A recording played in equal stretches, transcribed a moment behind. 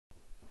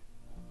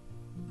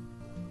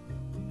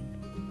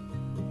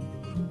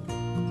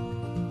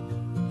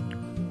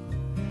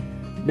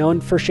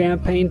Known for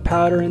champagne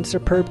powder and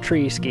superb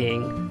tree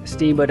skiing,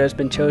 Steamboat has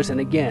been chosen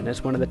again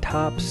as one of the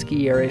top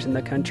ski areas in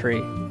the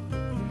country.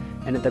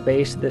 And at the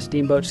base of the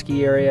Steamboat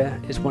ski area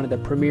is one of the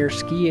premier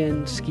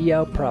ski-in,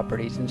 ski-out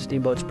properties in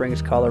Steamboat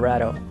Springs,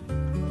 Colorado.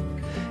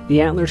 The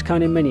Antlers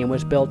condominium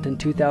was built in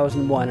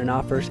 2001 and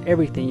offers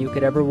everything you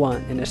could ever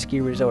want in a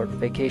ski resort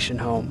vacation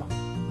home.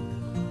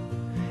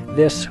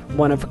 This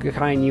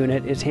one-of-a-kind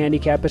unit is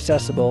handicap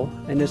accessible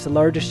and is the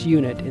largest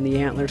unit in the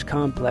Antlers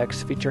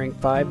complex, featuring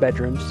 5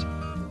 bedrooms,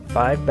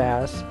 5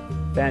 baths,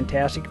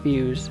 fantastic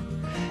views,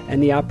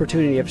 and the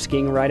opportunity of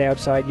skiing right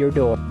outside your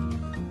door.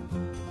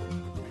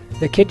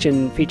 The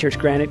kitchen features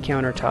granite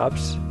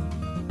countertops,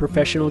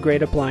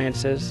 professional-grade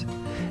appliances,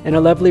 and a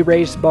lovely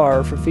raised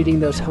bar for feeding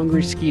those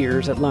hungry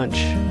skiers at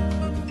lunch.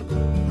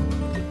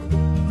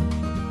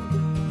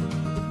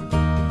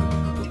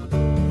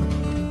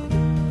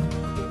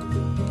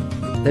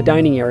 The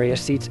dining area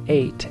seats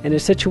 8 and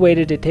is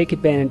situated to take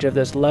advantage of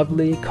those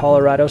lovely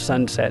Colorado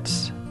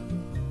sunsets.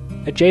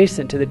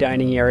 Adjacent to the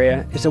dining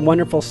area is a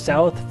wonderful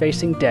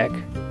south-facing deck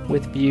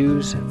with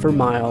views for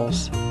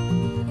miles.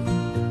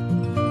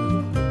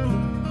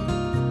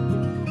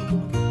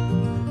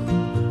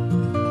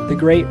 The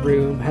great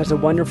room has a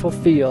wonderful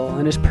feel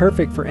and is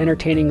perfect for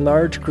entertaining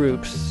large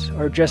groups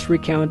or just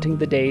recounting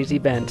the day's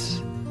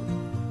events.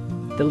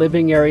 The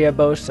living area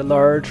boasts a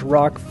large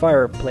rock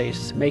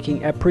fireplace,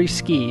 making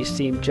après-ski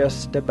seem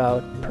just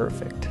about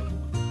perfect.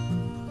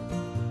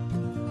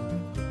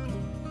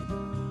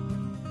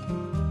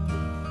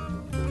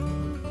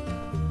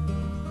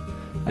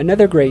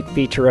 Another great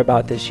feature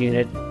about this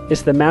unit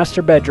is the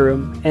master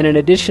bedroom and an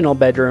additional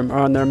bedroom are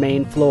on their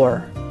main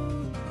floor.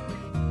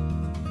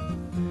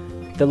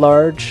 The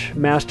large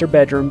master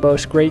bedroom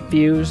boasts great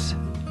views,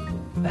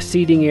 a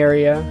seating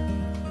area,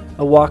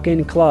 a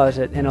walk-in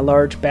closet, and a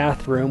large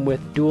bathroom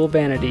with dual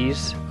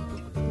vanities,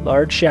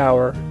 large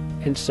shower,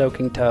 and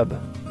soaking tub.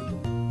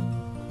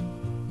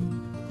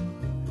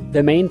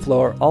 The main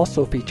floor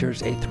also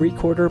features a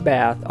 3/4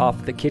 bath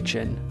off the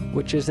kitchen,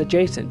 which is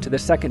adjacent to the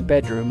second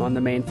bedroom on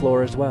the main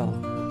floor as well.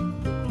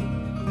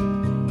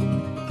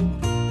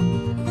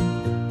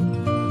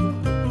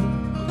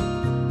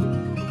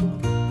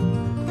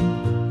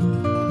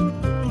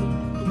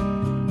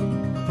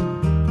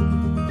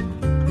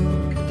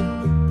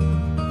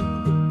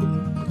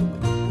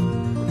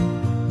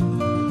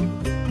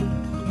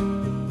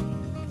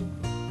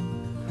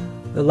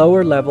 The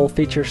lower level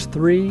features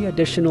 3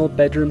 additional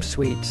bedroom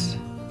suites.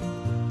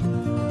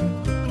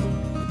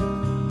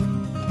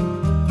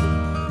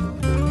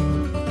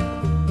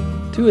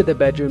 Two of the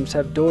bedrooms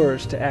have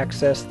doors to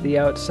access the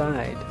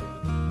outside.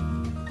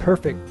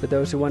 Perfect for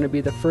those who want to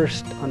be the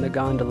first on the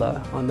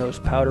gondola on those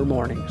powder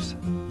mornings.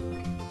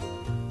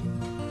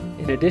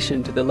 In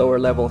addition to the lower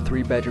level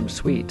 3-bedroom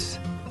suites,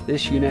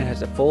 this unit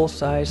has a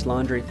full-size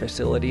laundry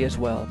facility as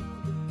well.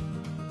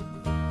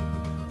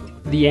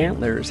 The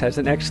Antlers has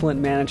an excellent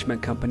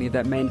management company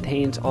that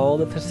maintains all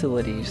the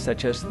facilities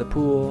such as the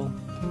pool,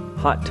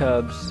 hot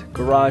tubs,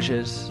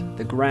 garages,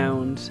 the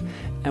grounds,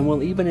 and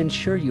will even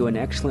ensure you an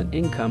excellent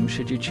income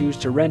should you choose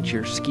to rent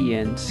your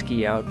ski-in,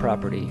 ski-out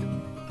property.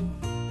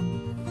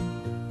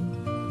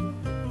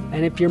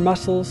 And if your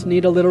muscles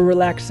need a little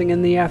relaxing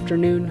in the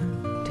afternoon,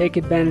 take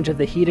advantage of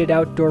the heated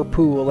outdoor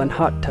pool and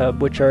hot tub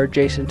which are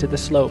adjacent to the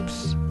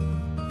slopes.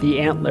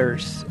 The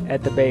Antlers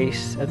at the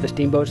base of the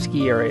Steamboat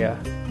ski area.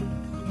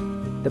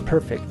 The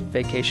perfect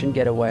vacation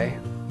getaway.